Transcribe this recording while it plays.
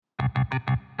Ladies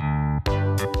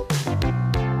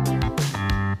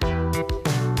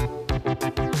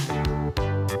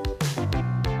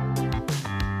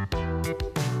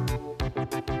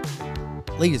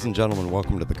and gentlemen,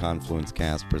 welcome to the Confluence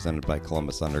Cast presented by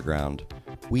Columbus Underground.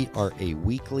 We are a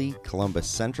weekly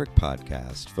Columbus-centric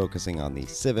podcast focusing on the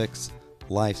civics,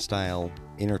 lifestyle,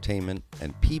 entertainment,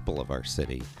 and people of our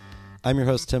city. I'm your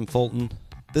host, Tim Fulton.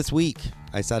 This week,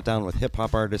 I sat down with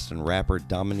hip-hop artist and rapper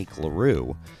Dominique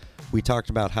Larue. We talked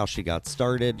about how she got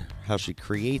started, how she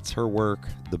creates her work,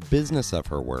 the business of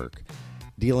her work,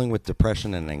 dealing with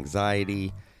depression and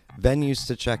anxiety, venues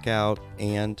to check out,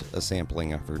 and a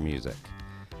sampling of her music.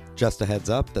 Just a heads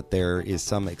up that there is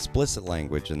some explicit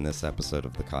language in this episode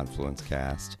of the Confluence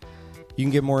Cast. You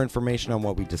can get more information on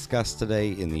what we discussed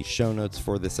today in the show notes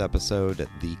for this episode at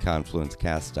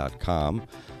theconfluencecast.com.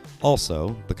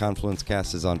 Also, the Confluence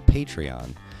Cast is on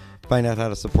Patreon. Find out how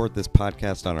to support this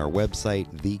podcast on our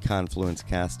website,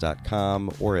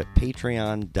 theconfluencecast.com, or at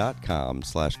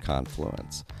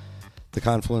patreon.com/confluence. The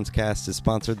Confluence Cast is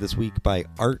sponsored this week by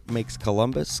Art Makes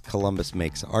Columbus, Columbus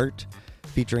Makes Art,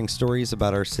 featuring stories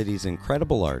about our city's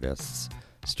incredible artists,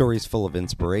 stories full of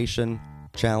inspiration,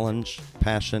 challenge,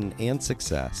 passion, and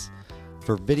success.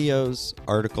 For videos,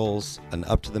 articles, an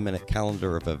up-to-the-minute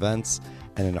calendar of events,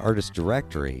 and an artist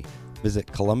directory, visit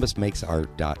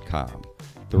columbusmakesart.com,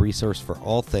 the resource for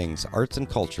all things arts and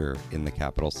culture in the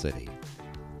capital city.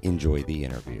 Enjoy the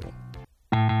interview.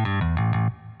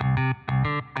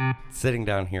 Sitting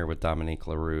down here with Dominique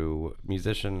Larue,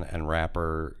 musician and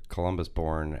rapper, Columbus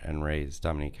born and raised.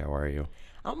 Dominique, how are you?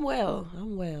 I'm well.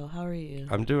 How are you?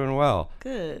 I'm doing well.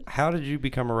 Good. How did you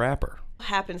become a rapper?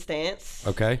 Happenstance.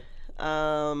 Okay.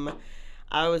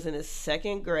 I was in the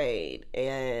second grade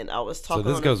and I was talking.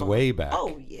 So this goes way back.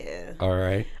 Oh yeah. All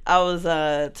right. I was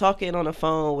talking on the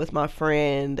phone with my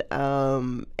friend,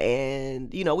 and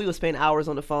we would spend hours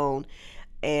on the phone.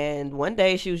 And one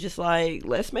day she was just like,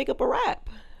 "Let's make up a rap."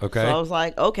 Okay. So I was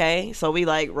like, okay. So we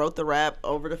wrote the rap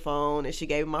over the phone, and she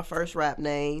gave me my first rap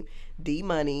name, D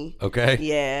Money. Okay.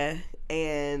 Yeah.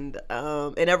 And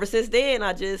ever since then,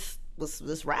 I just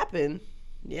was rapping.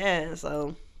 Yeah.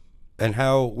 So. And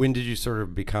when did you sort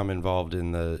of become involved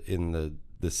in the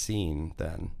scene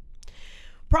then?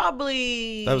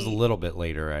 Probably. That was a little bit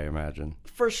later, I imagine.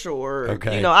 For sure.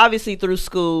 Okay. Obviously through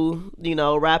school,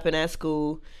 rapping at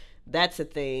school, that's a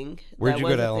thing. Where'd you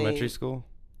go to elementary school?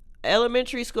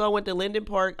 Elementary school, I went to Linden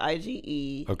Park,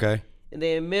 IGE. Okay. And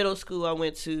then middle school, I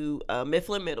went to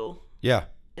Mifflin Middle. Yeah.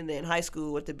 And then high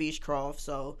school went to Beechcroft.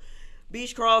 So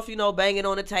Beechcroft, banging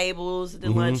on the tables at the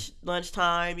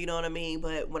lunchtime, you know what I mean?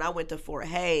 But when I went to Fort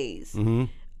Hayes, which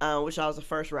I was the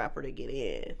first rapper to get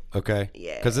in. Okay.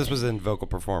 Yeah. Because this was in vocal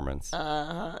performance.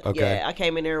 Okay. Yeah, I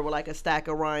came in there with a stack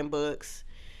of rhyme books,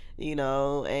 and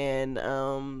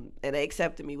they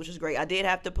accepted me, which was great. I did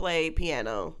have to play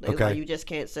piano. They was like, you just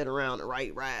can't sit around and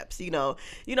write raps.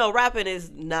 Rapping is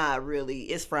not really,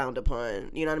 it's frowned upon.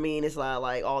 You know what I mean? It's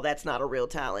like, oh, that's not a real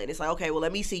talent. It's like, okay, well,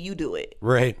 let me see you do it.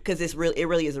 Right. Because it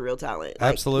really is a real talent.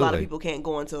 Absolutely. A lot of people can't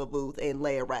go into a booth and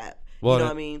lay a rap. Well, you know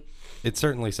what I mean? It's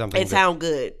certainly something. It sound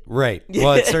good. Right.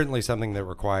 Well, it's certainly something that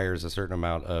requires a certain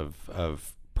amount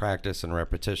of practice and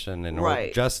repetition, and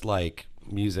right. Just like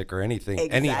music or anything,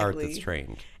 any art that's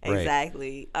trained.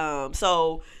 Exactly. Right.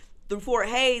 So through Fort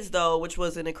Hayes, though, which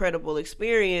was an incredible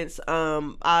experience,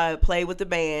 I played with the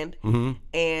band,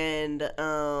 and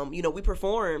we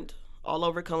performed all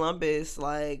over Columbus,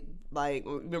 like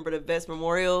remember the Vest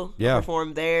Memorial? Yeah. I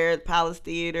performed there, the Palace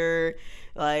Theater,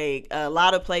 a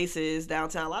lot of places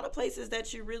downtown, a lot of places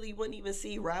that you really wouldn't even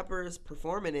see rappers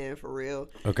performing in for real.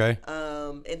 Okay.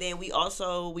 And then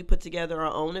we put together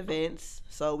our own events,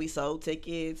 so we sold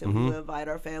tickets and we would invite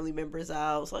our family members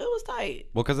out, so it was tight.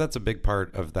 Well, because that's a big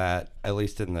part of that, at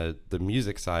least in the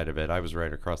music side of it. I was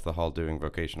right across the hall doing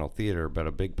vocational theater, but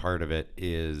a big part of it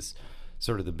is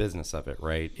sort of the business of it,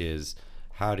 right? Is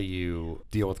how do you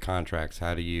deal with contracts?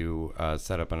 How do you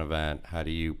set up an event? How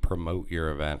do you promote your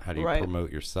event? How do you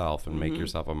promote yourself and make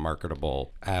yourself a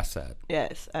marketable asset?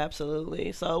 Yes,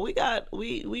 absolutely. So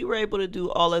we were able to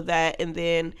do all of that, and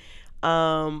then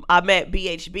I met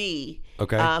BHB,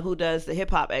 who does the Hip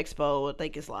Hop Expo. I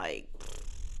think it's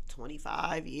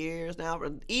 25 years now,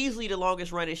 easily the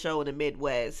longest running show in the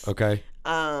Midwest. Okay.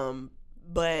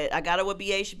 But I got it with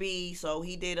BHB, so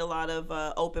he did a lot of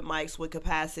open mics with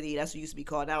Capacity. That's what it used to be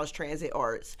called. Now it's Transit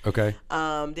Arts. Okay.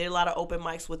 Did a lot of open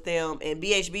mics with them, and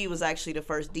BHB was actually the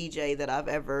first DJ that I've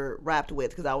ever rapped with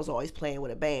because I was always playing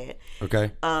with a band.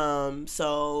 Okay.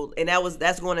 So, and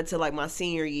that's going into my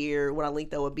senior year when I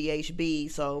linked up with BHB.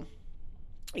 So,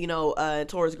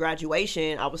 towards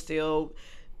graduation, I was still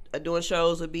doing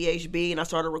shows with BHB, and I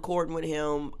started recording with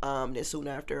him. Then soon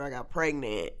after, I got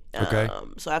pregnant. Okay.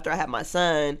 So after I had my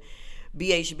son,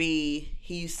 BHB,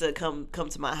 he used to come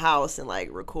to my house and like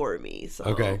record me. So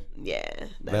okay, yeah,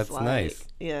 that's like, nice.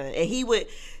 Yeah, and he would.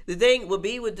 The thing what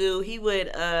B would do, he would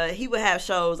have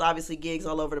shows, obviously gigs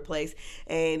all over the place,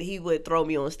 and he would throw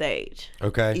me on stage.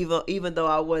 Okay. Even though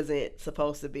I wasn't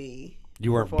supposed to be.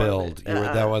 You weren't billed.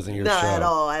 That wasn't your show. At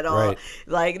all. Right.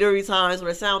 Like, there were times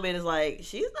where the sound man is like,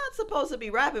 she's not supposed to be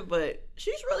rapping, but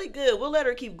she's really good. We'll let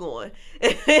her keep going.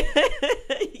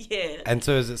 Yeah. And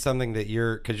so is it something that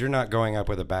because you're not going up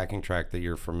with a backing track that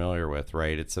you're familiar with,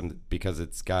 right? It's because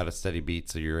it's got a steady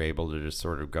beat, so you're able to just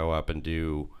sort of go up and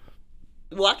do...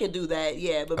 Well, I can do that,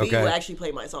 yeah, but B will actually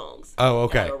play my songs. Oh,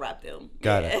 okay. I will rap them.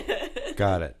 Got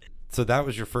it. So that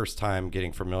was your first time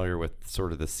getting familiar with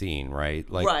sort of the scene, right?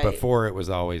 Like before it was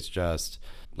always just,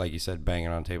 like you said, banging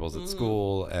on tables at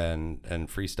school and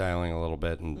freestyling a little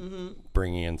bit and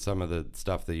bringing in some of the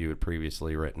stuff that you had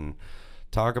previously written.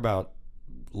 Talk about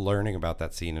learning about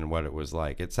that scene and what it was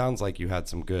like. It sounds like you had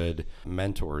some good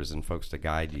mentors and folks to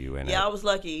guide you in it. Yeah, I was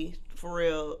lucky. For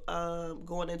real,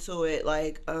 going into it,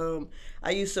 like, I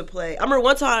used to play. I remember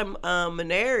one time,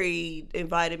 Maneri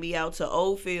invited me out to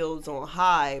Old Fields on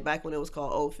High, back when it was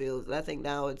called Old Fields. I think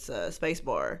now it's Space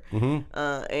Bar.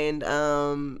 And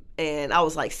I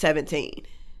was like 17,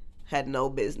 had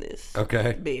no business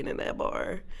being in that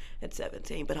bar at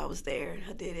 17, but I was there.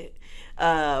 I did it.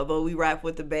 But we rapped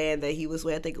with the band that he was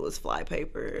with. I think it was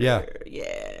Flypaper. Yeah.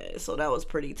 Yeah. So that was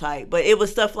pretty tight. But it was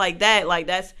stuff like that. Like,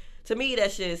 to me,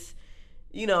 that's just,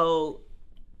 you know,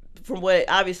 from what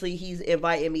obviously he's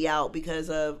inviting me out because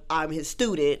of I'm his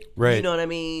student, right? You know what I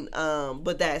mean?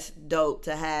 But that's dope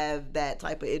to have that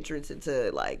type of entrance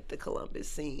into like the Columbus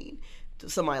scene. To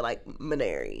somebody like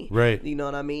Maneri, right? You know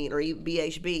what I mean? Or even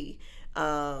BHB.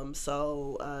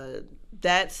 So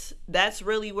that's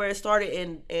really where it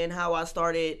started and how I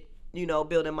started, you know,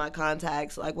 building my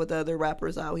contacts like with other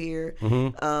rappers out here.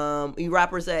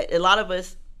 Rappers that a lot of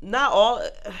us, not all.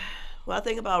 When I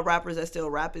think about rappers that still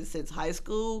rapping since high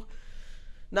school,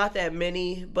 not that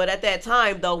many. But at that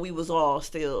time, though, we was all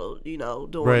still, you know,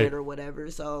 doing it or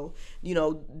whatever. So, you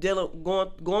know,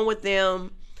 going with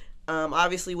them,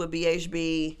 obviously with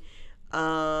BHB,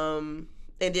 and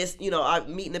just, you know,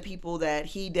 meeting the people that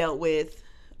he dealt with.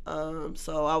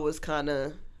 So I was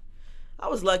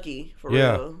lucky for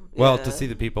real. Well, to see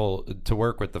the people, to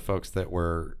work with the folks that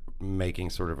were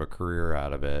making sort of a career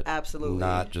out of it. Absolutely.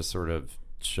 Not just sort of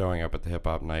showing up at the hip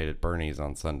hop night at Bernie's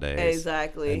on Sundays.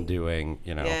 Exactly. And doing,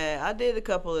 you know. Yeah, I did a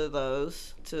couple of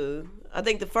those too. I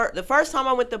think the first time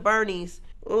I went to Bernie's,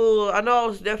 I know I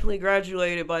was definitely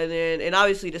graduated by then, and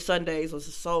obviously the Sundays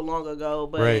was so long ago,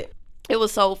 but it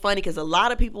was so funny because a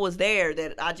lot of people was there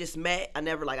that I just met. I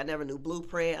never knew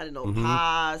Blueprint. I didn't know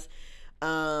Paz,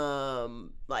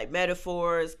 like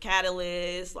Metaphors,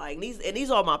 Catalyst, like these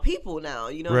are my people now.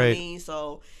 You know what I mean?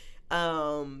 So,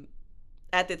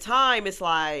 at the time, it's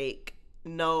like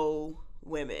no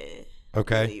women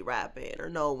really rapping or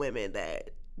no women that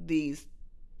these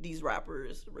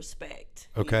rappers respect.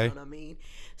 You know what I mean?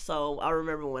 So I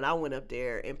remember when I went up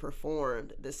there and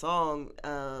performed the song,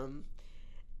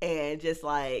 and just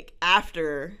like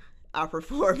after I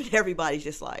performed, everybody's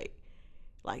just like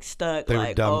stuck. They like,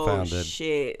 were dumbfounded. Oh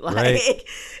shit! Like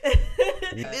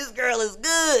this girl is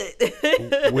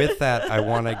good. With that, I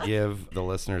want to give the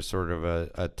listeners sort of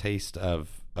a taste of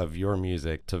your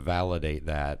music to validate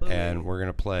that. And we're going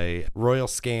to play Royal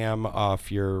Scam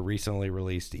off your recently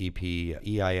released EP,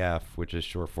 EIF, which is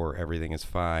short for Everything Is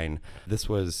Fine. This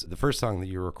was the first song that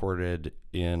you recorded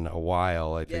in a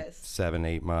while, I think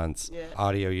 7-8 months.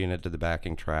 Audio unit to the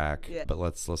backing track. But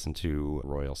let's listen to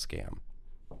Royal Scam.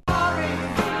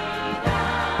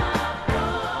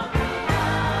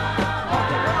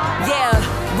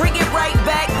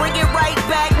 Bring it right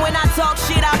back. When I talk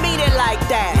shit, I mean it like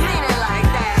that.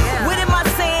 What am I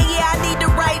saying? Yeah, I need to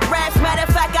write raps. Matter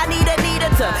of fact, I need Anita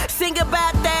to sing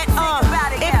about that.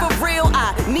 And for real,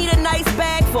 I need a nice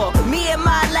bag for me and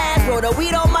my last. Roll the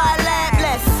weed on my lap.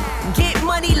 Let's get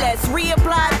money, let's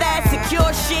reapply that. Secure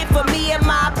shit for me and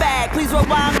my bag. Please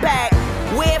rewind back.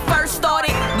 Where it first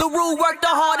started, the rule worked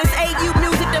the hardest. AU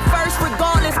music the first,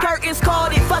 regardless. Curtains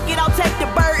called it. Fuck it, I'll take the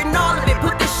burden, all of it.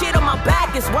 Put the shit on my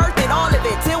back, it's worth it, all of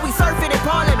it. Till we surf it in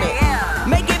Parliament.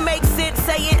 Make it make sense,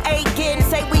 say it again.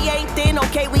 Say we ain't thin,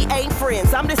 okay, we ain't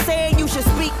friends. I'm just saying you should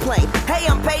speak plain. Hey,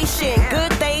 I'm patient.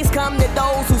 Good things come to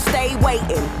those who stay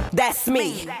waiting. That's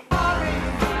me.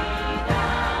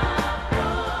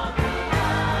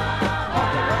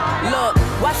 Look,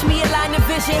 watch me align the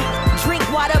vision. Drink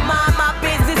water, mind my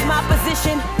business, my position.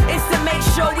 position is to make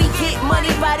sure we get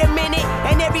money by the minute,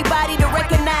 and everybody to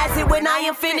recognize it when I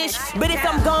am finished. But if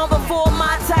I'm gone before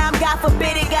my time, God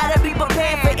forbid it, gotta be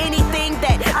prepared for anything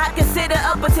that I consider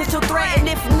a potential threat. And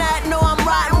if not, no, I'm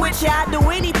riding with you. I do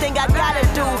anything I gotta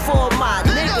do for my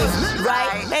niggas,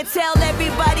 right? And tell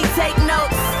everybody take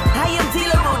notes. I am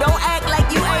Larue, don't act like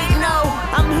you ain't know.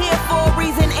 I'm here for a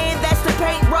reason, and that's to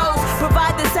paint roads.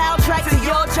 Provide the soundtrack to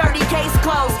your journey, case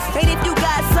closed. And if you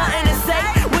got something to say,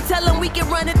 well, tell them we can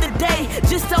run it today.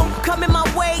 Just don't come in my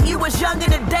way, you was young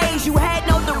in the days. You had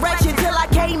no direction till I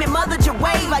came and mothered your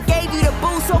wave. I gave you the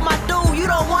boost on my dude, you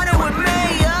don't want it with me.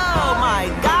 Oh my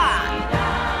God.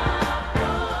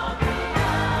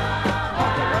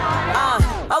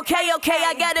 Okay,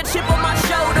 I got a chip on my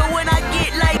shoulder when I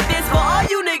get like this. For all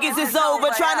you niggas, it's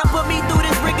over. Trying to put me through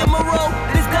this rigmarole.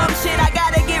 This dumb shit, I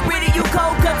gotta get rid of you.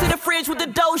 Cold cut to the fridge with the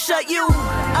door shut. You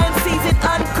unseasoned,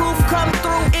 uncouth, come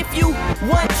through. If you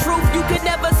want truth, you can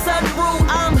never sunroof.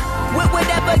 I'm with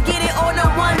whatever, get it on a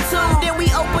 1-2. Then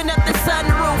we open up the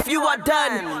sunroof. You are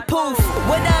done. Poof.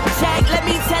 What up, Jack? Let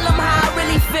me tell them how I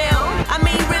really feel. I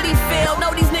mean, really feel. No,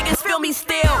 these niggas feel me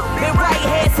still. Been right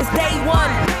here since day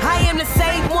one. I am the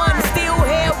same one. Still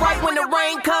here right when the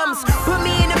rain comes. Put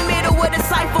me in the middle with a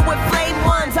cipher with flame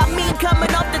ones. I mean,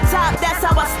 coming off the top, that's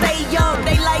how I stay young.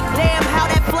 They like, damn, how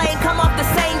that flame come off the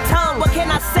same tongue. What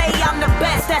can I say? I'm the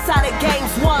best. That's how the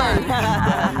game's won.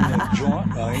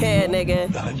 Yeah, nigga.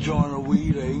 A joint of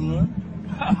weed, England.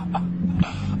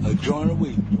 A joint of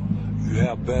weed. You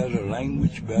have better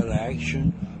language, better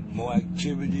action, more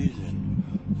activities, and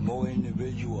more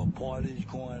individual parties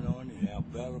going on. You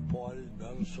have better parties,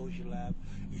 better social life.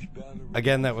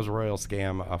 Again, that was Royal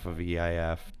Scam off of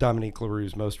EIF, Dominique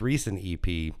Larue's most recent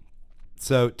EP.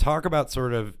 So talk about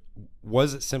sort of,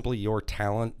 was it simply your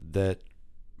talent that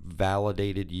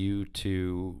validated you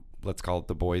to, let's call it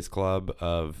the boys club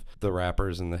of the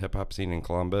rappers in the hip hop scene in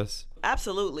Columbus?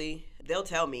 Absolutely. They'll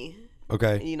tell me.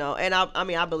 Okay. You know, and I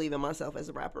mean, I believe in myself as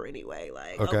a rapper anyway.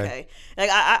 Like, okay. Like,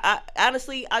 I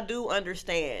honestly, I do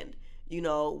understand, you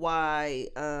know, why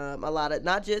a lot of,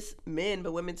 not just men,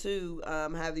 but women too,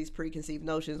 have these preconceived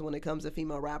notions when it comes to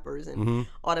female rappers and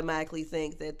automatically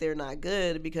think that they're not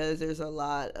good because there's a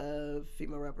lot of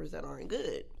female rappers that aren't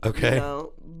good. Okay. You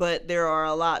know? But there are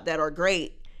a lot that are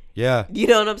great. Yeah. You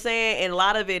know what I'm saying? And a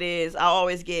lot of it is, I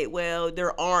always get, well,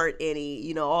 there aren't any,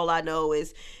 you know, all I know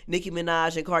is Nicki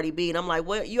Minaj and Cardi B. And I'm like,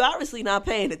 well, you obviously not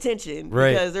paying attention.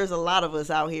 Right. Because there's a lot of us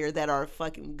out here that are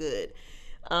fucking good.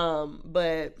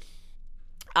 But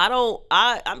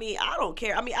I mean, I don't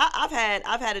care. I mean, I've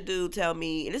had a dude tell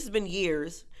me, and this has been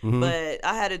years, but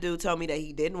I had a dude tell me that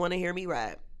he didn't want to hear me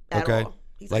rap at all.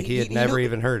 He's like he had never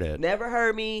even heard it. Never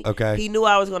heard me. Okay. He knew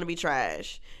I was going to be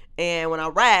trash. And when I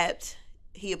rapped,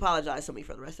 he apologized to me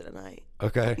for the rest of the night.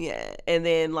 Okay. Yeah. And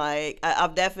then, like,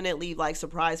 I've definitely, like,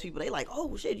 surprised people. They like,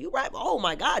 oh, shit, you rap? Oh,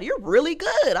 my God, you're really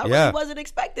good. I really wasn't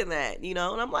expecting that, you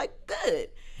know? And I'm like, good.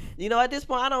 You know, at this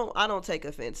point, I don't take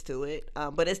offense to it.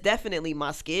 But it's definitely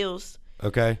my skills.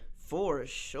 Okay. For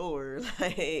sure.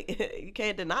 Like, you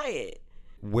can't deny it.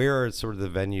 Where are sort of the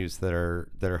venues that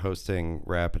are hosting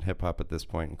rap and hip hop at this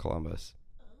point in Columbus?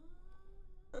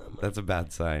 That's a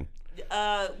bad sign.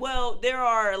 Well, there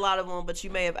are a lot of them, but you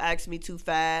may have asked me too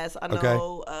fast. I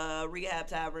know Rehab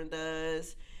Tavern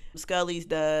does, Scully's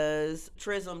does,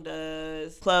 Trism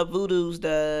does, Club Voodoo's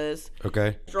does,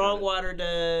 Strongwater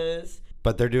does.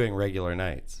 But they're doing regular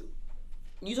nights.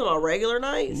 You talking about regular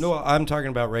nights? No, I'm talking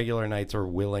about regular nights are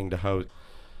willing to host.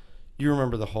 You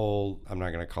remember the whole, I'm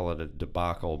not going to call it a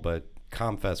debacle, but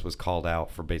Comfest was called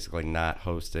out for basically not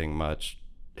hosting much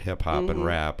hip hop and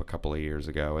rap a couple of years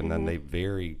ago, and then they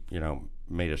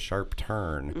made a sharp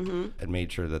turn and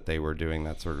made sure that they were doing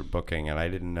that sort of booking. And I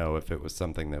didn't know if it was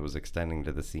something that was extending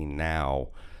to the scene now,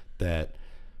 that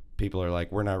people are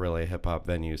like, we're not really a hip hop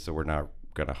venue, so we're not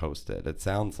going to host it. It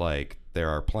sounds like there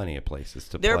are plenty of places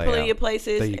to there are plenty of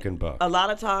places that you can book. A lot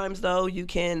of times though, you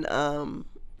can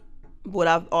what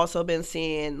I've also been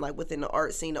seeing, like within the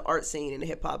art scene and the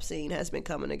hip hop scene has been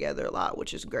coming together a lot,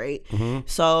 which is great.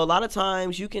 So a lot of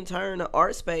times you can turn an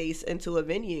art space into a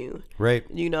venue, right?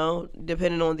 You know,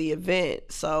 depending on the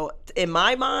event. So in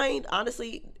my mind,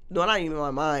 honestly, no, not even in my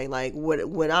mind, like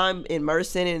what I'm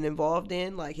immersed in and involved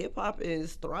in, like hip hop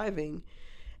is thriving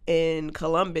in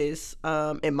Columbus,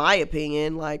 in my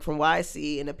opinion, like from what I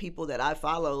see and the people that I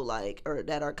follow, like, or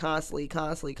that are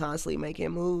constantly making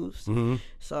moves.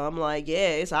 So I'm like, yeah,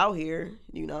 it's out here,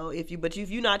 you know. If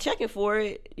you're not checking for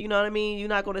it, you know what I mean, you're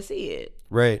not going to see it.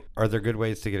 Right. Are there good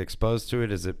ways to get exposed to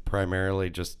it? Is it primarily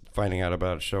just finding out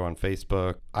about a show on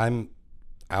Facebook? I'm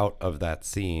out of that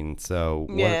scene, so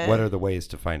what are the ways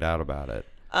to find out about it?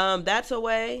 That's a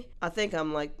way. I think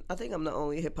I'm the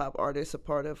only hip hop artist a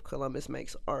part of Columbus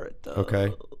Makes Art though.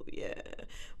 Okay. Yeah.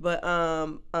 But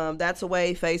that's a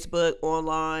way. Facebook,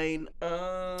 online.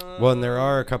 Well, and there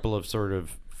are a couple of sort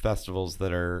of festivals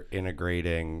that are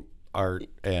integrating art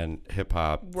and hip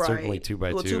hop. Right. Certainly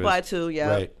 2x2. Well, 2x2, yeah.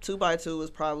 Right. 2x2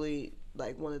 is probably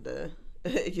like one of the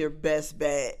your best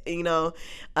bet, you know.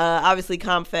 Obviously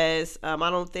ComFest. I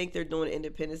don't think they're doing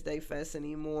Independence Day Fest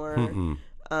anymore.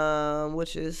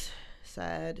 Which is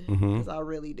sad because I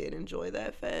really did enjoy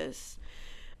that fest.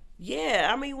 Yeah,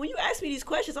 I mean, when you ask me these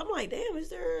questions, I'm like, damn, is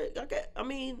there? Okay, I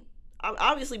mean,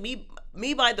 obviously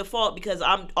me by default because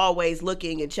I'm always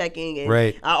looking and checking, and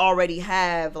right. I already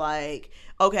have like,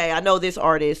 okay, I know this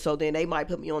artist, so then they might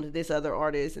put me on to this other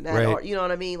artist and that right. you know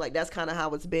what I mean? Like that's kind of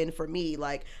how it's been for me.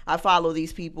 Like I follow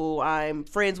these people, I'm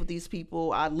friends with these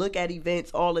people, I look at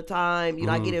events all the time. You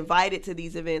know, I get invited to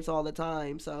these events all the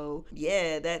time. So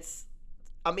yeah, that's.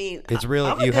 I mean, it's really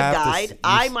I'm a you good have guide. to.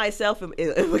 I myself am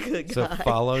a good guide. So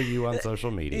follow you on social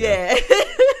media.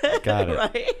 Yeah, got it.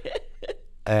 Right.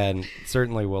 And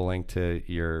certainly we'll link to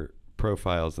your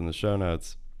profiles in the show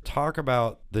notes. Talk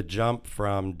about the jump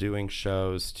from doing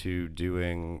shows to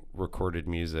doing recorded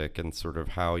music and sort of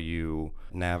how you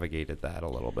navigated that a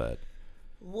little bit.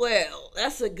 Well,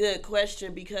 that's a good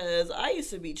question because I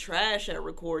used to be trash at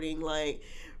recording. Like,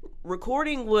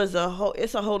 recording was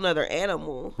it's a whole nother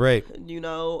animal. Right. You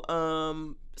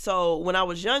know, so when I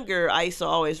was younger, I used to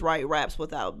always write raps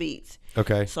without beats.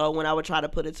 Okay. So when I would try to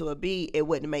put it to a beat, it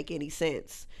wouldn't make any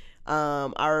sense.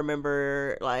 I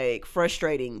remember like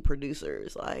frustrating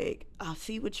producers, like, I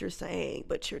see what you're saying,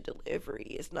 but your delivery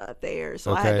is not there.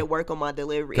 So I had to work on my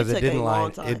delivery. Because it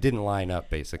didn't line up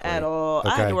basically at all. Okay.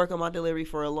 I had to work on my delivery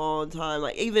for a long time.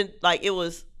 Like even like it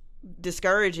was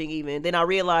discouraging even. Then I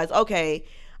realized, okay,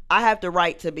 I have to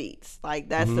write to beats. Like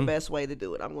that's the best way to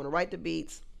do it. I'm going to write the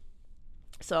beats.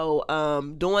 So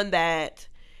doing that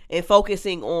and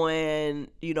focusing on,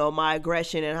 you know, my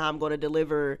aggression and how I'm going to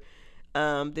deliver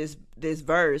this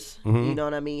verse, you know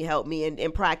what I mean, helped me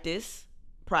in practice.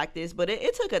 But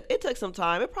it took some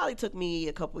time. It probably took me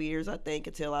a couple years, I think,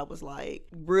 until I was like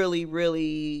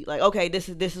really like, okay, this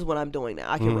is what I'm doing now.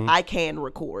 I can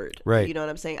record. Right. You know what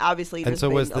I'm saying? Obviously, and so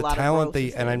was the talent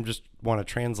and I and just want to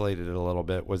translate it a little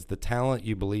bit, was the talent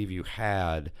you believe you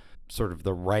had, sort of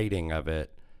the writing of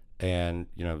it and,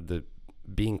 you know, the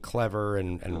being clever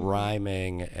and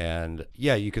rhyming, and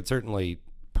yeah, you could certainly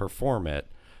perform it,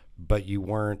 but you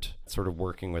weren't sort of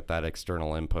working with that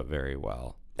external input very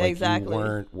well. Like exactly.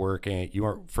 You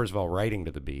weren't, first of all, writing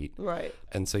to the beat. Right.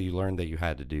 And so you learned that you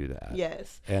had to do that.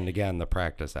 Yes. And again, the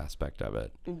practice aspect of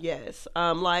it. Yes.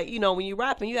 Like, you know, when you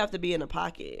rapping, you have to be in a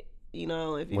pocket. You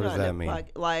know, if you're what not does that in a mean?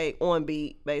 pocket, like on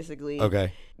beat, basically.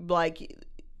 Okay. Like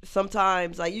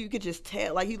sometimes, like you could just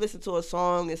tell, like you listen to a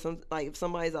song and like if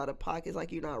somebody's out of pocket, it's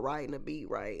like you're not writing a beat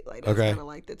right. Like that's kind of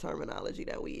like the terminology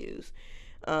that we use.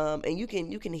 And you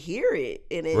can hear it,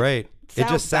 and it it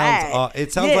just sounds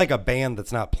it sounds like a band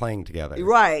that's not playing together.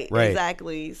 Right,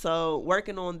 exactly. So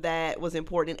working on that was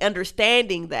important,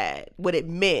 understanding that what it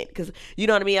meant, because you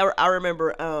know what I mean. I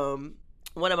remember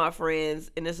one of my friends,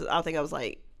 and I think I was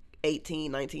like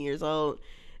 18, 19 years old,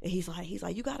 and he's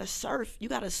like you gotta surf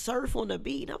on the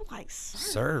beat, and I was like,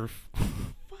 surf?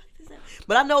 Fuck is that?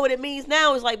 But I know what it means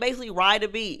now. It's like basically ride a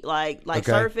beat, like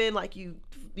surfing, like you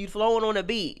flowing on a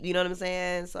beat, you know what I'm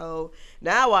saying? So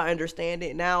now I understand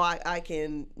it. Now I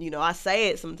can, you know, I say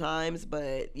it sometimes,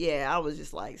 but yeah, I was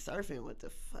just like, surfing, what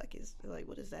the fuck is, like,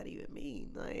 what does that even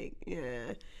mean? Like,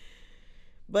 yeah.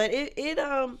 But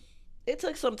it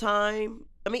took some time.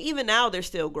 I mean, even now there's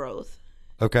still growth.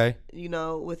 Okay. You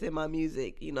know, within my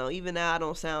music, you know, even now I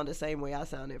don't sound the same way I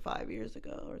sounded 5 years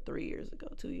ago or 3 years ago,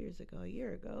 2 years ago, a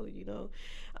year ago, you know.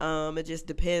 It just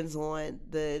depends on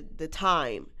the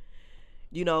time.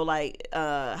 You know, like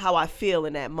how I feel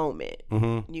in that moment,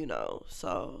 you know.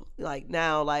 So like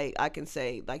now, like I can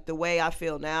say, like the way I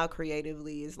feel now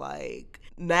creatively is like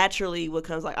naturally what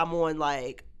comes, like I'm on,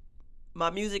 like my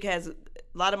music has, a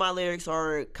lot of my lyrics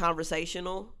are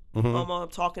conversational. I'm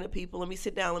talking to people. Let me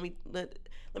sit down.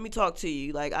 Let me talk to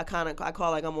you. Like I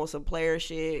call like I'm on some player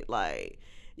shit, like,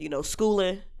 you know,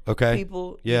 schooling.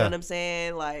 People, you know what I'm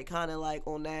saying? Like kind of like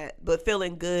on that, but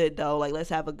feeling good though. Like let's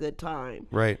have a good time.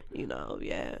 Right. You know,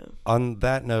 yeah. On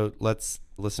that note, let's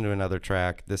listen to another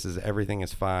track. This is Everything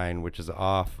Is Fine, which is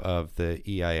off of the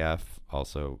EIF,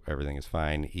 also Everything Is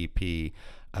Fine EP.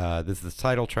 This is the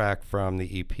title track from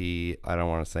the EP. I don't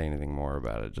want to say anything more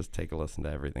about it. Just take a listen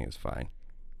to Everything Is Fine.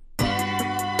 Each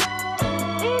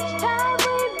time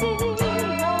we meet,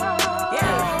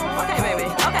 yeah. Okay, baby.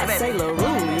 Okay, baby. Say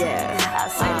LaRue, yeah. I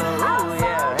say LaRue,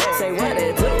 yeah. Say what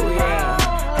it do,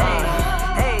 yeah.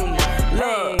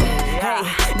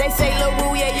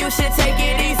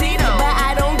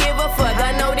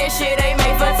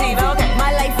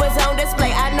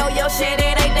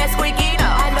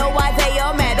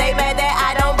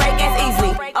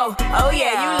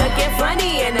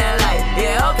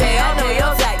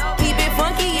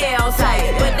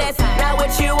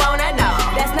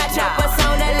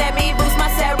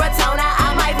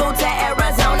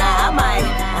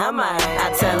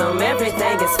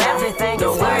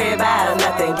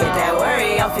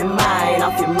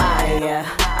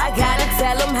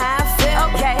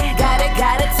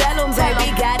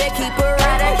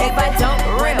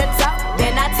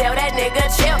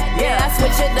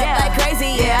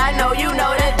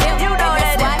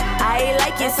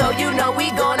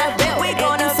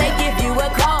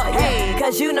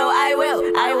 you know I will.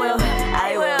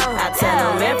 I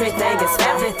tell them everything is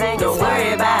everything. Don't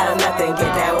worry about nothing.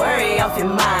 Get that worry off your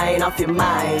mind,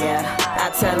 yeah. I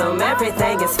tell them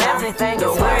everything is everything.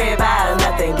 Don't worry about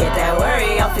nothing. Get that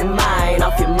worry off your mind,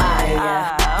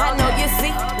 yeah. I know you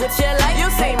see what you like. You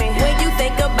see me when you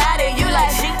think about it. You like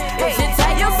she. It's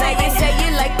your type. You say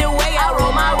you like the way I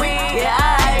roll my weed. Yeah,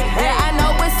 I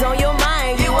know it's on your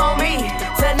mind. You on me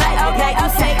tonight. Okay, you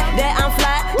say that I'm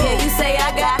fly. Yeah, you say I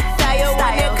got style.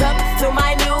 When you come to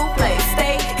my new place,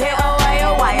 stay here a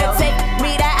while. You take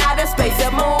me to outer space.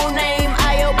 The moon name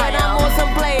Io, but I'm on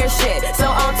some player shit. So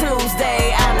on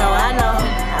Tuesday, I know.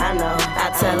 I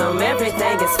tell them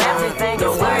everything is everything.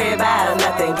 Don't worry about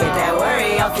nothing. Get that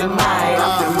worry off your mind,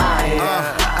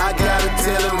 I gotta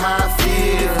tell them how I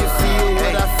feel. If you feel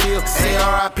what I feel, say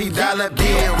R.I.P. dollar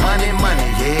bill. Money,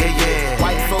 yeah.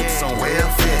 White folks on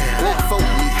welfare. Black folk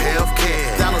need health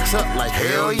care. Donald Trump like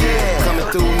hell yeah. Coming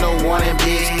through, no warning,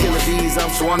 bitch. Killer bees, I'm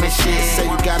swarming shit. Say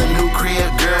you got a new crib,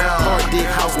 girl. Hard dick,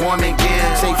 house warming gear.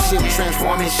 Shape shit,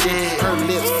 transforming shit. Her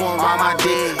lips form on my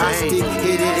dick. I stick,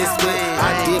 hit it, it's split.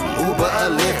 I dip, Uber a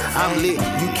lift. I'm lit,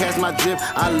 you catch my drip.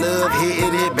 I love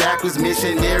hitting it backwards.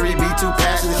 Missionary, be too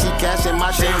passionate. She cashing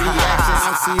my chain reactions.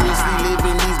 I'm seriously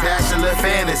living these bachelor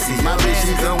fantasies. My bitch,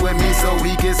 she come with me so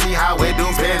we can see how it do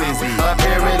pennies.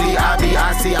 Apparently,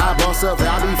 I boss up,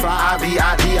 I be fly,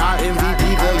 I MVP,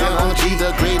 the young OG,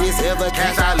 the greatest ever.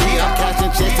 Cash Ali, I'm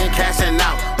cashing checks and cashing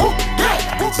out. Woo,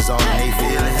 yeah. Bitches all in they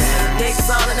feelings. Niggas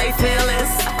all in they feelings.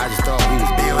 I just thought we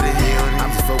was building. I'm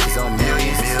just focused on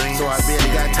millions. So I barely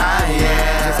got time,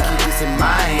 yeah. Just keep this in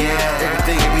mind, yeah.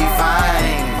 Everything will be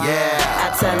fine, yeah.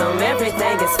 I tell them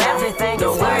everything is everything.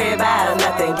 Don't worry about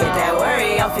nothing. Get that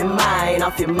worry off your mind,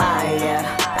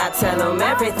 yeah. I tell them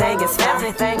everything is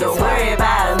everything. Don't worry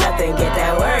about nothing. Get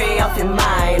that worry off your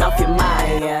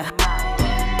mind, yeah.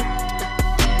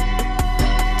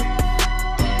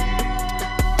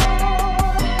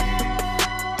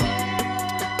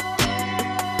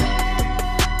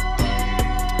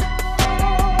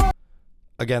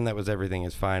 Again, that was Everything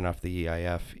Is Fine off the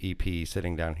EIF EP,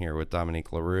 sitting down here with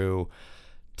Dominique Larue.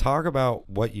 Talk about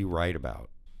what you write about.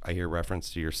 I hear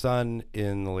reference to your son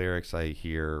in the lyrics. I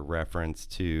hear reference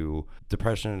to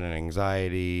depression and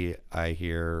anxiety. I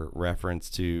hear reference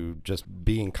to just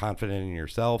being confident in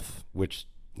yourself, which,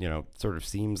 you know, sort of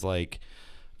seems like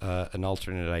an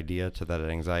alternate idea to that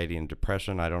anxiety and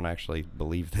depression. I don't actually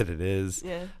believe that it is.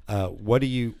 Yeah. What do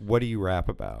you rap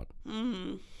about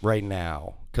right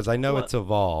now? Because I know it's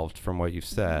evolved from what you've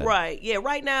said. Right. Yeah.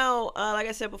 Right now, like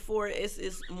I said before,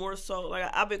 it's more so like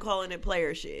I've been calling it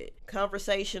player shit.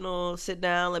 Conversational. Sit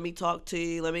down. Let me talk to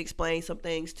you. Let me explain some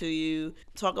things to you.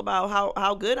 Talk about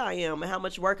how good I am and how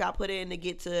much work I put in to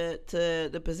get to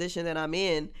the position that I'm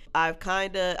in. I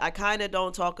kind of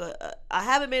don't talk. I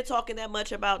haven't been talking that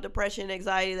much about depression and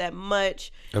anxiety that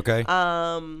much. Okay.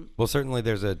 Well, certainly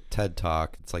there's a TED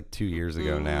Talk. It's like 2 years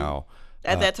ago now.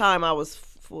 At that time, I was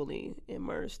fully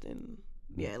immersed in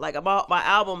like about my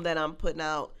album that I'm putting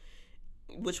out,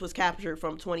 which was captured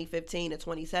from 2015 to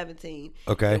 2017.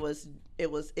 Okay.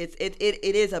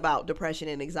 It is about depression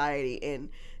and anxiety and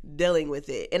dealing with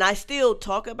it, and I still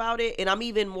talk about it, and I'm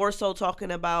even more so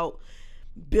talking about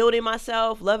building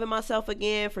myself, loving myself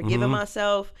again, forgiving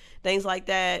myself, things like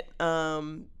that.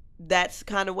 That's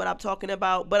kind of what I'm talking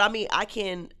about. But I mean,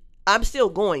 I'm still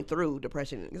going through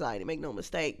depression and anxiety, make no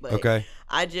mistake, but okay.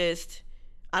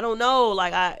 I don't know.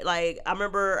 I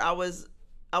remember I was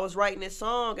writing this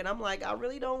song, and I'm like, I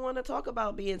really don't want to talk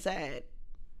about being sad.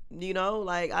 You know,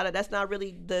 like that's not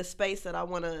really the space that I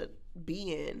want to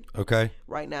be in. Okay.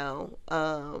 Right now.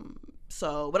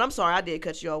 But I'm sorry, I did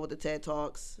cut you off with the TED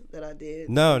Talks that I did.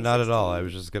 No, not at all. I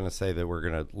was just going to say that we're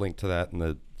going to link to that in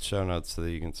the show notes so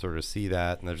that you can sort of see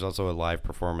that. And there's also a live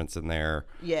performance in there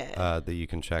that you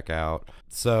can check out.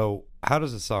 So how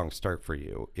does a song start for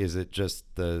you? Is it just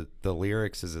the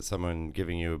lyrics? Is it someone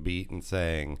giving you a beat and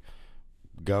saying,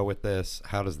 go with this?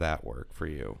 How does that work for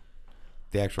you?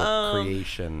 The actual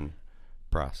creation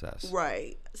process.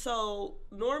 Right. So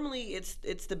normally it's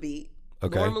the beat.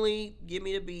 Okay. Normally, give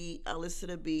me the beat. I listen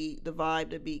to the beat, the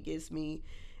vibe the beat gives me,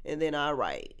 and then I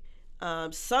write.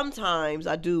 Sometimes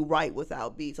I do write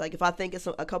without beats. Like if I think it's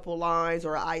a couple lines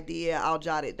or an idea, I'll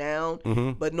jot it down.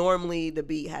 Mm-hmm. But normally the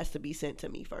beat has to be sent to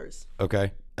me first.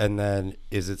 Okay. And then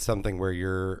is it something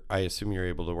where I assume you're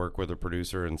able to work with a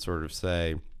producer and sort of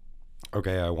say,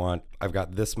 okay, I've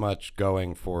got this much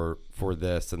going for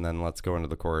this, and then let's go into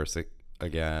the chorus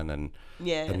again, and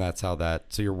that's how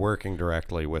so you're working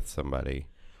directly with somebody.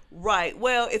 Right.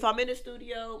 Well, if I'm in the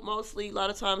studio, mostly a lot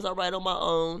of times I write on my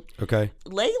own. Okay.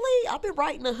 Lately, I've been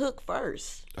writing the hook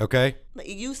first. Okay.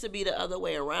 It used to be the other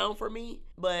way around for me,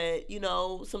 but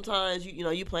sometimes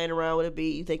you playing around with a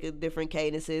beat, you think of different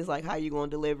cadences, like how you're going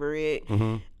to deliver it,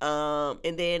 and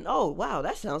then wow,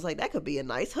 that sounds like that could be a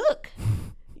nice hook.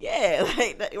 Yeah,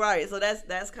 like that, right. So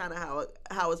that's kind of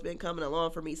how it's been coming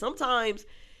along for me. Sometimes,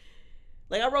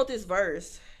 like I wrote this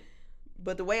verse.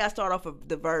 But the way I start off of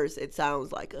the verse, it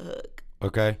sounds like a hook.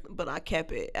 Okay. But I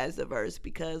kept it as the verse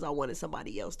because I wanted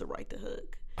somebody else to write the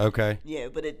hook. Okay. Yeah,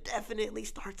 but it definitely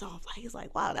starts off like, it's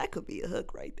like, wow, that could be a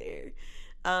hook right there.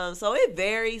 So it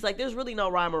varies. Like, there's really no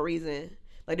rhyme or reason.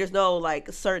 Like, there's no, like,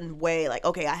 a certain way. Like,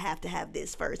 okay, I have to have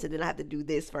this first, and then I have to do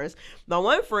this first. My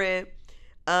one friend,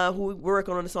 who we're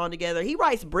working on the song together, he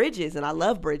writes bridges, and I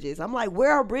love bridges. I'm like,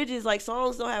 where are bridges? Like,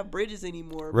 songs don't have bridges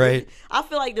anymore. Right. I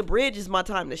feel like the bridge is my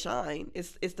time to shine.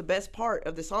 It's the best part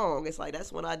of the song. It's like,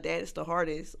 that's when I dance the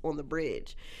hardest on the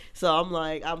bridge. So I'm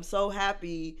like, I'm so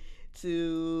happy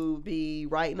to be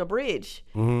writing a bridge.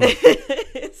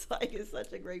 It's like, it's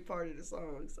such a great part of the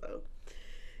song. So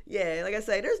yeah, like I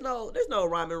say, there's no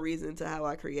rhyme or reason to how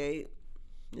I create.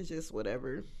 It's just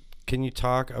whatever. Can you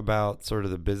talk about sort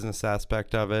of the business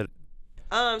aspect of it?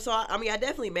 So I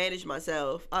definitely manage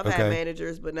myself. I've had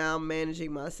managers, but now I'm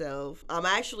managing myself. I'm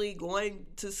actually going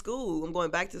to school. I'm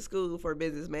going back to school for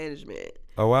business management.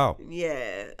 Oh wow.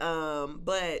 Yeah.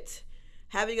 But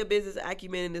having a business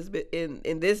acumen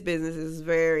in this business is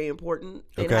very important.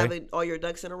 And having all your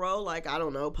ducks in a row, like, I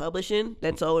don't know, publishing,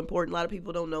 that's so important. A lot of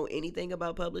people don't know anything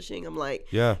about publishing. I'm like,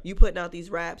 yeah, you putting out these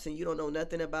raps and you don't know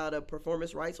nothing about a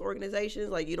performance rights organization.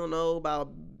 Like, you don't know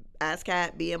about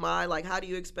ASCAP, BMI. Like, how do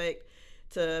you expect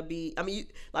to be,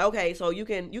 so you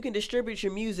can distribute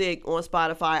your music on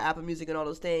Spotify, Apple Music, and all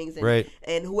those things, and, right,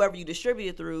 and whoever you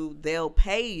distribute it through, they'll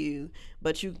pay you,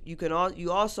 but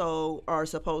you also are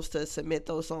supposed to submit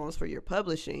those songs for your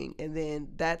publishing, and then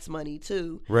that's money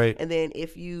too, right? And then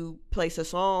if you place a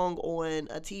song on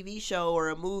a TV show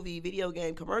or a movie, video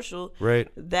game, commercial, right,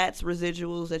 that's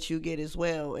residuals that you get as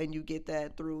well, and you get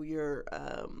that through your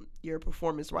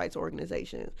performance rights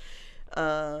organization.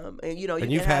 And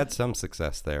you've had some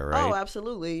success there, right? Oh,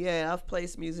 absolutely. Yeah, I've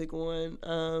placed music on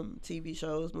TV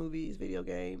shows, movies, video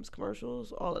games,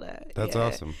 commercials, all of that. That's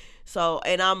awesome. So,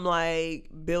 and I'm like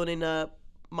building up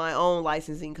my own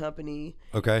licensing company.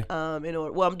 Okay. I'm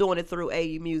doing it through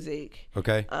AU Music.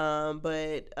 Okay.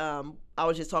 But I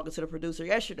was just talking to the producer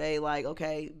yesterday, like,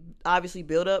 okay, obviously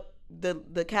build up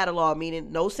the catalog,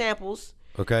 meaning no samples.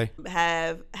 Okay.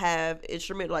 Have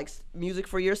instrument, like music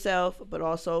for yourself, but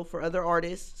also for other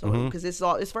artists. So because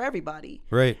it's for everybody,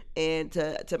 right? And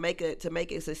to make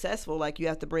it successful, like, you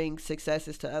have to bring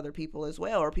successes to other people as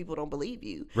well, or people don't believe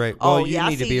you. Right. Well, you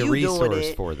need to be a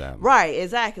resource for them. Right.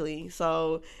 Exactly.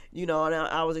 So and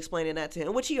I was explaining that to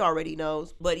him, which he already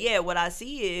knows. But yeah, what I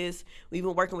see is we've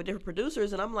been working with different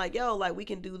producers, and I'm like, yo, like, we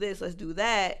can do this, let's do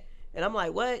that. And I'm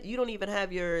like, what? You don't even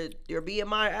have your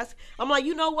BMI? I'm like,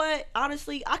 you know what?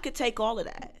 Honestly, I could take all of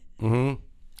that.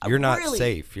 Mm-hmm. You're not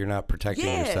safe. You're not protecting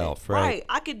yourself, right? Right.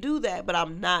 I could do that, but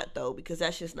I'm not, though, because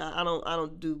that's just not. I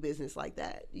don't do business like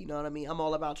that. You know what I mean? I'm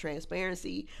all about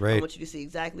transparency. Right. I want you to see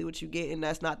exactly what you get, and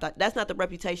that's not the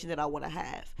reputation that I want to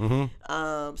have.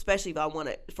 Mm-hmm. Especially if I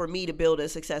want for me to build a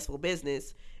successful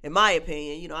business. In my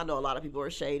opinion, I know a lot of people are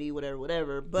shady,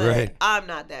 whatever, but I'm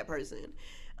not that person.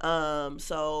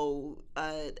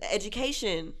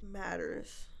 Education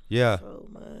matters so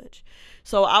much.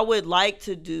 So I would like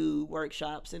to do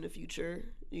workshops in the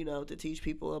future, to teach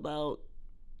people about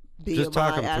BMI, just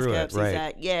talk them through it,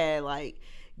 right? Yeah, like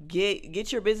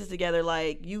get your business together.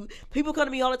 Like, people come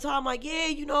to me all the time, like, yeah,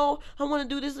 I want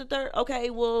to do this and third. Okay,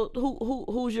 well,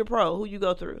 who's your pro? Who you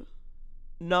go through?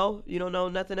 No, you don't know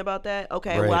nothing about that.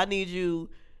 Okay, well, I need you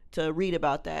to read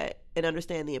about that and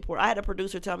understand the importance. I had a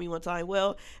producer tell me one time,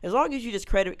 well, as long as you just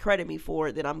credit me for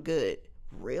it, then I'm good.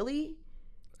 Really?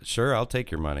 Sure, I'll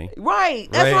take your money.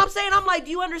 Right. That's what I'm saying. I'm like,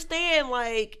 do you understand,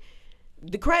 like,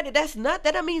 the credit? That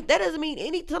doesn't mean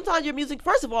any. Sometimes your music,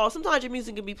 first of all, sometimes your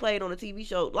music can be played on a TV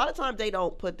show. A lot of times they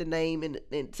don't put the name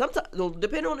in. Sometimes,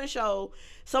 depending on the show,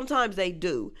 sometimes they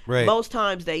do. Right. Most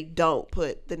times they don't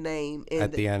put the name in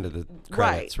at the end of the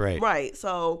credits. Right.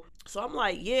 So I'm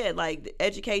like, yeah, like, the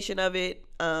education of it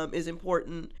is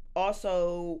important.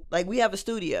 Also, like, we have a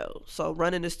studio, so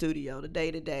running the studio, the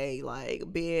day-to-day, like,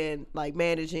 being, like,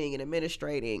 managing and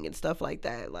administrating and stuff like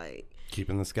that, like,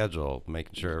 keeping the schedule,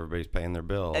 making sure everybody's paying their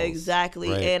bills.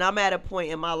 Exactly. And I'm at a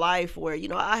point in my life where,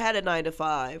 I had a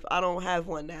 9-to-5. I don't have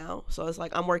one now. So it's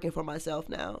like, I'm working for myself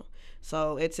now.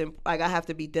 So it's like, I have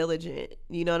to be diligent.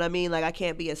 You know what I mean? Like, I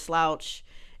can't be a slouch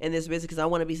in this business because I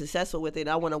want to be successful with it.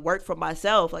 I want to work for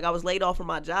myself. Like, I was laid off from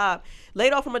my job.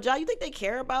 You think they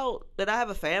care about that I have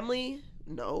a family?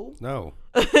 No.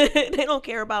 They don't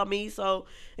care about me. So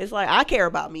it's like, I care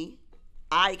about me.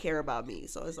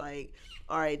 So it's like,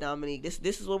 all right, Dominique,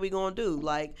 this is what we gonna do.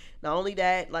 Like, not only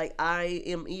that, like, I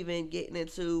am even getting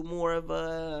into more of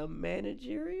a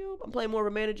managerial. I'm playing more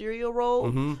of a managerial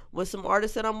role with some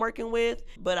artists that I'm working with.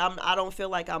 But I don't feel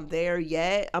like I'm there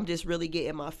yet. I'm just really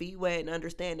getting my feet wet and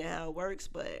understanding how it works.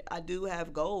 But I do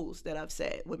have goals that I've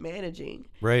set with managing.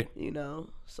 Right. You know,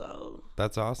 so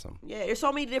that's awesome. Yeah, there's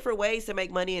so many different ways to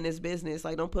make money in this business.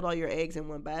 Like, don't put all your eggs in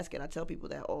one basket. I tell people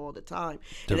that all the time.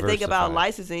 And the thing about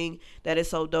licensing that is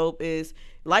so dope is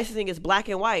licensing is black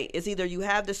and white. It's either you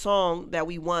have the song that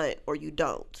we want or you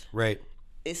don't. Right.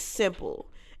 It's simple.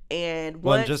 And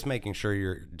just making sure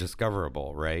you're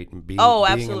discoverable, right? Being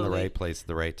in the right place at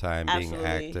the right time, being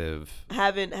active,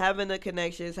 having the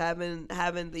connections, having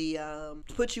the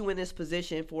put you in this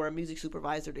position for a music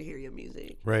supervisor to hear your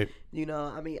music. Right. You know,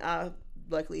 I mean, I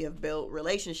luckily have built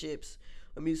relationships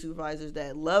with music supervisors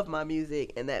that love my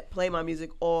music and that play my music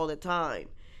all the time.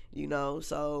 You know,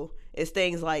 so it's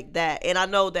things like that. And I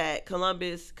know that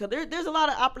Columbus, because there's a lot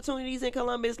of opportunities in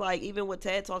Columbus, like even with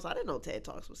TED Talks. I didn't know TED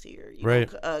Talks was here. You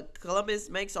know, Columbus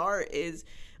Makes Art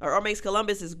or Makes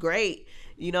Columbus is great.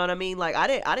 You know what I mean? Like, I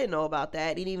didn't know about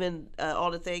that. And even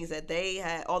all the things that they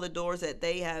had, all the doors that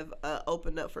they have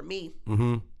opened up for me.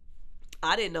 Mm-hmm.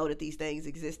 I didn't know that these things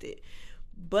existed.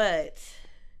 But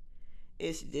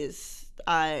it's just,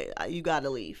 you got to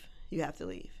leave. You have to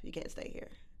leave. You can't stay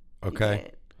here.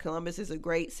 Okay. Columbus is a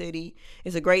great city.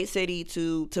 It's a great city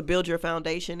to build your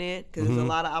foundation in because there's a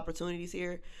lot of opportunities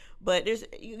here. But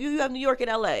you have New York and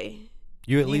LA.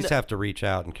 You at least have to reach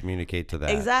out and communicate to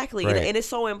that. Exactly. Right. And it's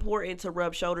so important to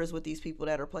rub shoulders with these people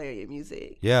that are playing your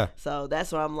music. Yeah. So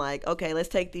that's why I'm like, okay, let's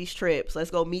take these trips. Let's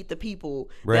go meet the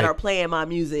people that are playing my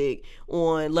music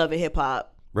on Love and Hip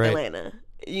Hop Atlanta.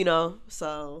 You know,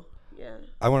 so... Yeah.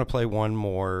 I want to play one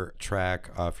more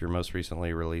track off your most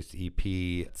recently released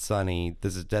EP, Sunny.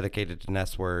 This is dedicated to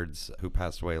Ness Words, who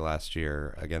passed away last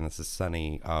year. Again, this is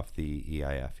Sunny off the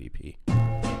EIF EP.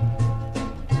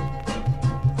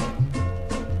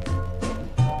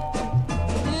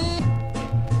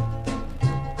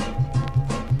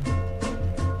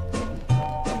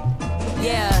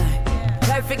 Yeah,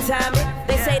 perfect timing.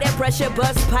 They say that pressure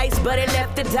busts pipes, but it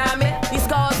left a diamond. These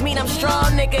scars mean I'm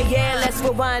strong, nigga, yeah, let's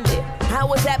rewind it. I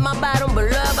was at my bottom, but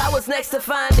love, I was next to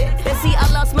find it. And see, I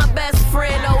lost my best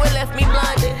friend, oh, it left me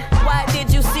blinded. Why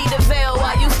did you see the veil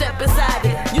while you step inside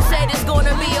it? You said it's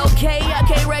gonna be okay, I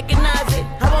can't recognize it.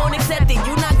 I won't accept it,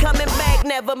 you not coming back,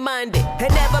 never mind it.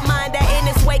 And never mind that in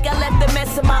this wake, I left the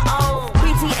mess of my own.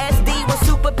 PTSD with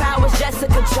superpowers,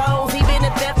 Jessica Jones. Even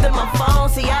the theft of my phone,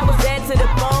 see, I was dead to the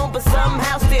bone, but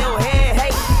somehow still here.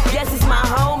 Hey, yes, it's my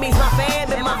homies, my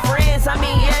fam, and my friends. I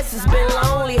mean, yes, it's been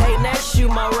lonely. Hey, that's you,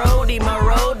 my roadie, my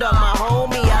road dog, my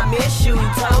homie. I miss you, you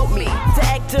told me to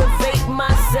activate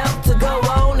myself, to go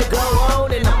on,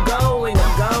 and I'm going.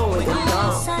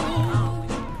 Sunny,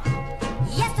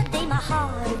 yesterday my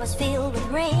heart was filled with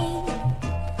rain.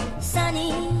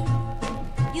 Sunny,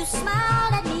 you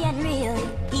smiled at me and really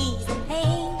eased the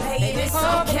pain. Hey, it's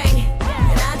okay,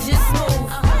 and I just move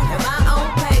at my own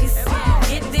pace.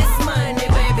 Get this money,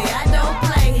 baby, I don't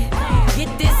play.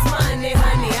 Get this money,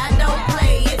 honey, I don't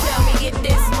play. You tell me, get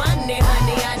this money,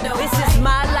 honey, I don't play. This is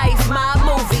my life, my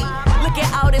movie. Look at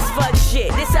all this fuck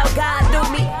shit. This how God do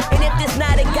me. And if this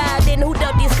not a God, then who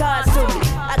dumped these cards to me?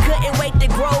 I couldn't wait to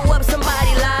grow up.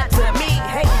 Somebody lied to me.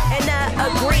 Hey, and I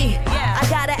agree. I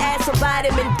gotta add some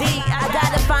vitamin D. I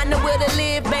gotta find the will to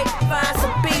live, baby. Find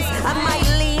some peace. I might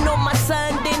lean on my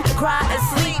son, then cry and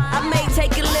sleep. I may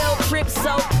take a little trip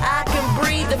so I can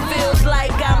breathe. It feels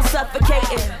like I'm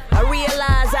suffocating. I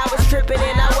realized I was tripping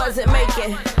and I wasn't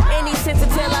making any sense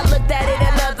until I looked at it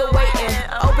another way and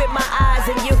opened my eyes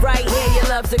and you're right here. Your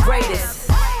love's the greatest.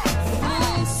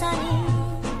 Sunny,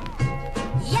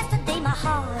 yesterday my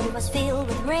heart was filled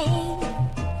with rain.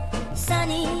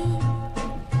 Sunny,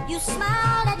 you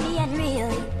smiled at me and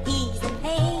really eased the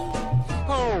pain.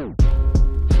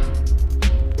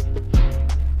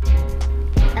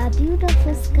 A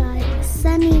beautiful sky,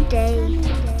 sunny day.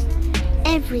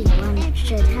 Everyone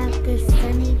should have this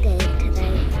sunny day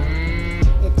today.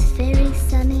 It's very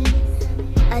sunny,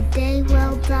 a day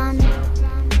well done.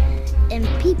 And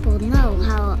people know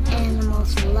how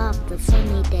animals love the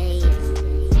sunny days.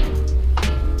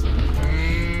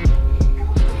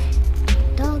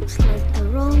 Dogs like to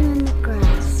roll in the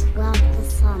grass while the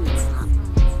sun's up.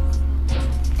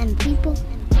 And people,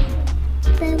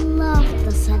 they love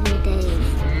the sunny days.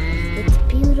 It's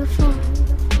beautiful,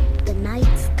 the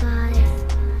night sky.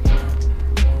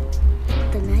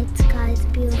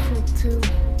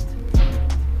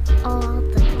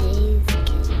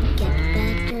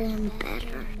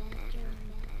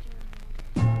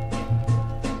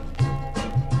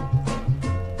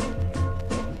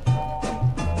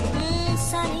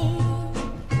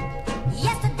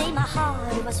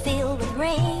 was filled with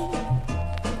rain.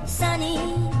 Sunny,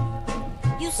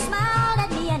 you smiled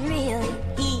at me and really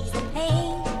eased the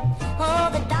pain. Oh,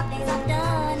 the dark days are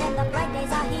done and the bright days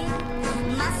are here.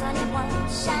 My sunny one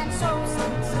shines so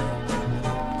sincere.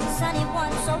 Sunny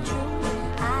one so true,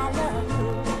 I love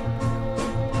you.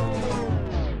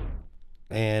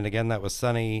 And again, that was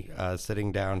Sunny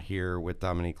sitting down here with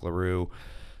Dominique Larue.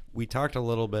 We talked a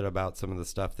little bit about some of the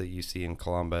stuff that you see in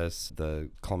Columbus,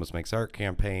 the Columbus Makes Art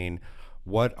campaign.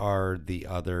 What are the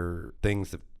other things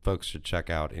that folks should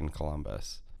check out in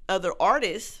Columbus? Other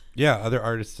artists? Yeah, other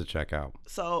artists to check out.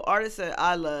 So artists that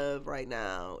I love right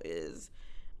now is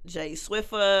Jay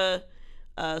Swiffer,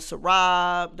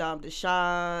 Sarab, Dom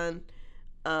Deshawn,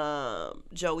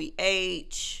 Joey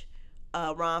H.,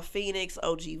 Ron Phoenix,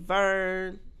 OG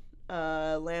Vern,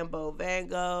 Lambo Van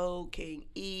Gogh, King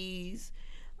Ease,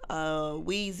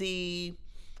 Wheezy,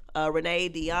 Renee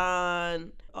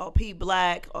Dion, P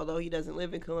Black, although he doesn't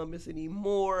live in Columbus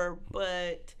anymore,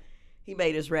 but he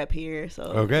made his rep here,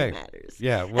 so it matters.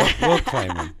 Yeah, we'll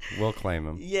claim him. We'll claim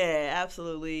him. Yeah,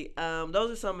 absolutely.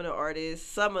 Those are some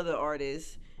of the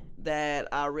artists that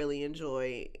I really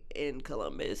enjoy in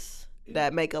Columbus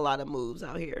that make a lot of moves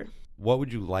out here. What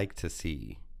would you like to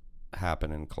see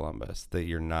happen in Columbus that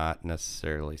you're not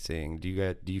necessarily seeing?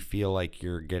 Do you feel like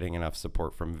you're getting enough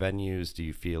support from venues? Do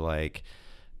you feel like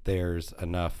there's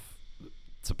enough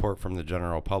support from the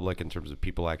general public in terms of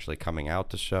people actually coming out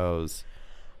to shows?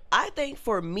 I think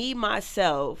for me,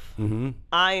 myself,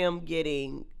 I am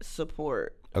getting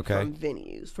support from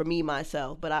venues, for me,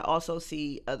 myself, but I also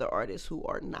see other artists who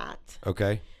are not.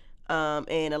 Okay.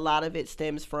 And a lot of it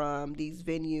stems from these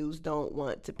venues don't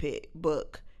want to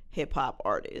book hip-hop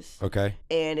artists. Okay.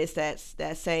 And it's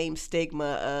that same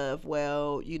stigma of,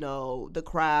 well, you know, the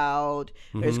crowd,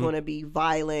 there's going to be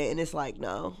violent, and it's like,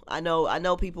 no. I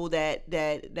know people that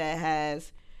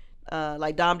has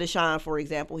like Dom Deshawn, for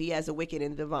example. He has a Wicked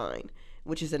and Divine,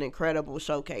 which is an incredible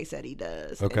showcase that he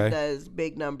does. Okay. And does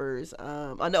big numbers.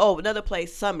 Another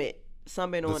place, Summit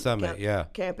on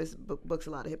campus books a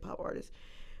lot of hip-hop artists.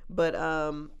 But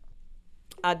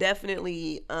I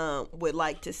definitely would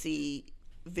like to see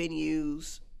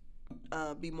venues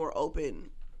be more open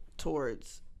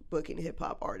towards booking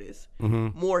hip-hop artists,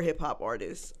 more hip-hop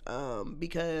artists,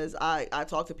 because I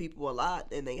talk to people a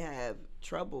lot and they have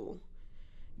trouble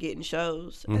getting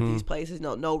shows at these places,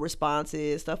 no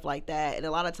responses, stuff like that. And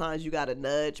a lot of times you got to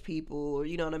nudge people, or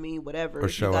you know what I mean, whatever. Or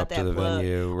show up to the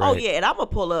venue, right? Oh, yeah, and I'm going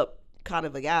to pull up kind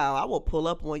of a gal. I will pull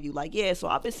up on you like, yeah, so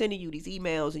I've been sending you these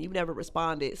emails and you've never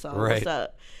responded, so what's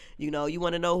up? You know, you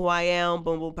want to know who I am?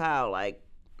 Boom, boom, pow. Like,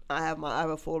 I have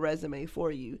a full resume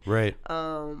for you. Right.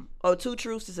 Two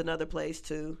Truths is another place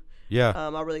too. Yeah.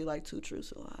 I really like Two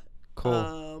Truths a lot.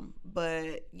 Cool.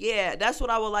 But yeah, that's what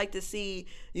I would like to see.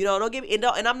 You know, don't give me, and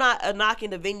I'm not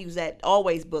knocking the venues that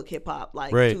always book hip hop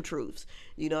like Two Truths.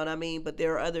 You know what I mean? But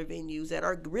there are other venues that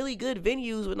are really good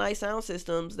venues with nice sound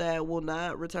systems that will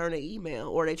not return an email,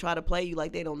 or they try to play you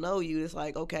like they don't know you. It's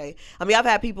like, okay. I mean, I've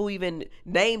had people even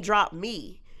name drop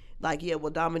me. Like, yeah,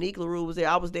 well, Dominique Larue was there.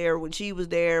 I was there when she was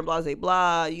there, blah, blah,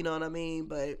 blah. You know what I mean?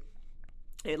 But,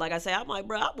 and like I say, I'm like,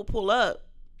 bro, I will pull up.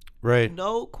 Right.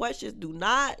 No questions. Do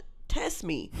not test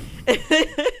me.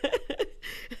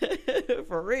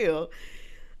 For real.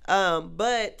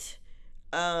 But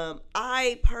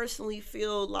I personally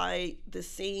feel like the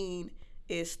scene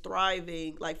is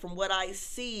thriving, like from what I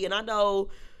see. And I know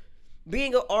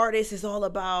being an artist is all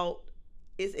about,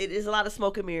 it is a lot of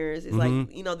smoke and mirrors. It's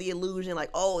like, you know, the illusion, like,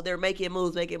 oh, they're making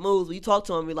moves. When you talk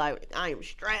to them, you're like, I am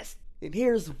stressed, and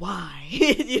here's why.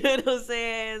 You know what I'm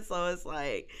saying? So it's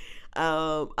like,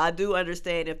 I do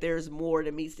understand if there's more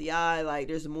than meets the eye, like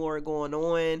there's more going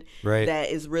on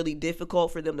that is really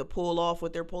difficult for them to pull off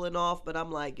what they're pulling off. But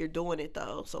I'm like, you're doing it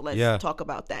though, so let's talk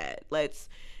about that.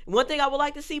 One thing I would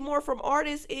like to see more from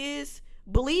artists is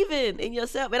believing in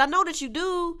yourself. And I know that you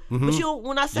do, but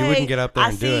when I say, you wouldn't get up there I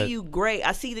and see do it. you great,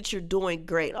 I see that you're doing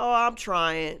great. Oh, I'm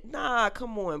trying. Nah,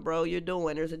 come on, bro. You're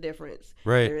doing. There's a difference.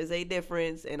 Right. There is a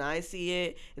difference, and I see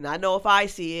it, and I know if I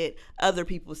see it, other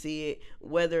people see it,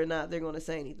 whether or not they're going to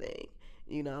say anything.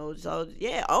 You know, so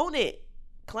yeah, own it.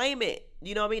 Claim it.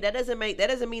 You know what I mean? That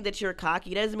doesn't mean that you're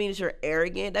cocky. That doesn't mean that you're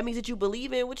arrogant. That means that you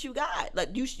believe in what you got.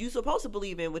 Like you supposed to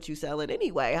believe in what you selling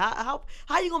anyway. How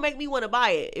you gonna make me want to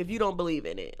buy it if you don't believe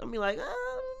in it? I'm like, I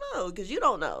don't know, because you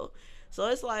don't know. So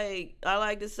it's like, I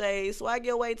like to say, swag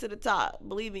your way to the top.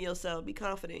 Believe in yourself. Be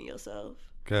confident in yourself.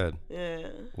 Good. Yeah.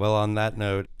 Well, on that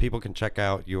note, people can check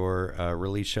out your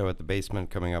release show at the Basement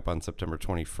coming up on September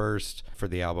 21st for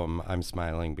the album I'm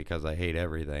Smiling Because I Hate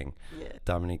Everything. Yeah.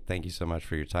 Dominique, thank you so much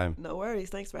for your time. No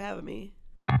worries. Thanks for having me.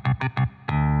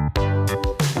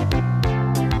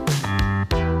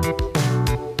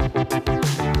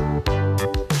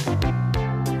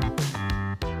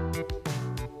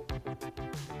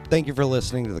 Thank you for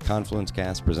listening to the Confluence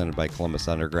Cast presented by Columbus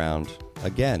Underground.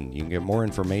 Again, you can get more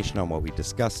information on what we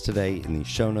discussed today in the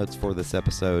show notes for this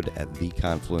episode at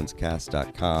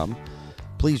theconfluencecast.com.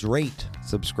 Please rate,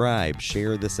 subscribe,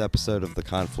 share this episode of the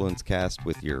Confluence Cast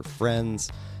with your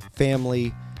friends,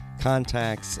 family,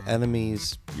 contacts,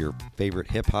 enemies, your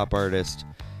favorite hip-hop artist.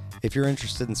 If you're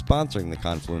interested in sponsoring the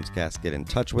Confluence Cast, get in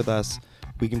touch with us.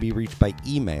 We can be reached by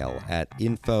email at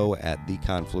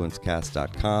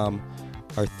info@theconfluencecast.com.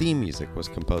 Our theme music was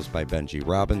composed by Benji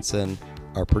Robinson.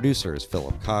 Our producer is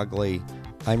Philip Cogley.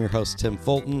 I'm your host, Tim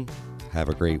Fulton. Have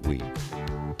a great week.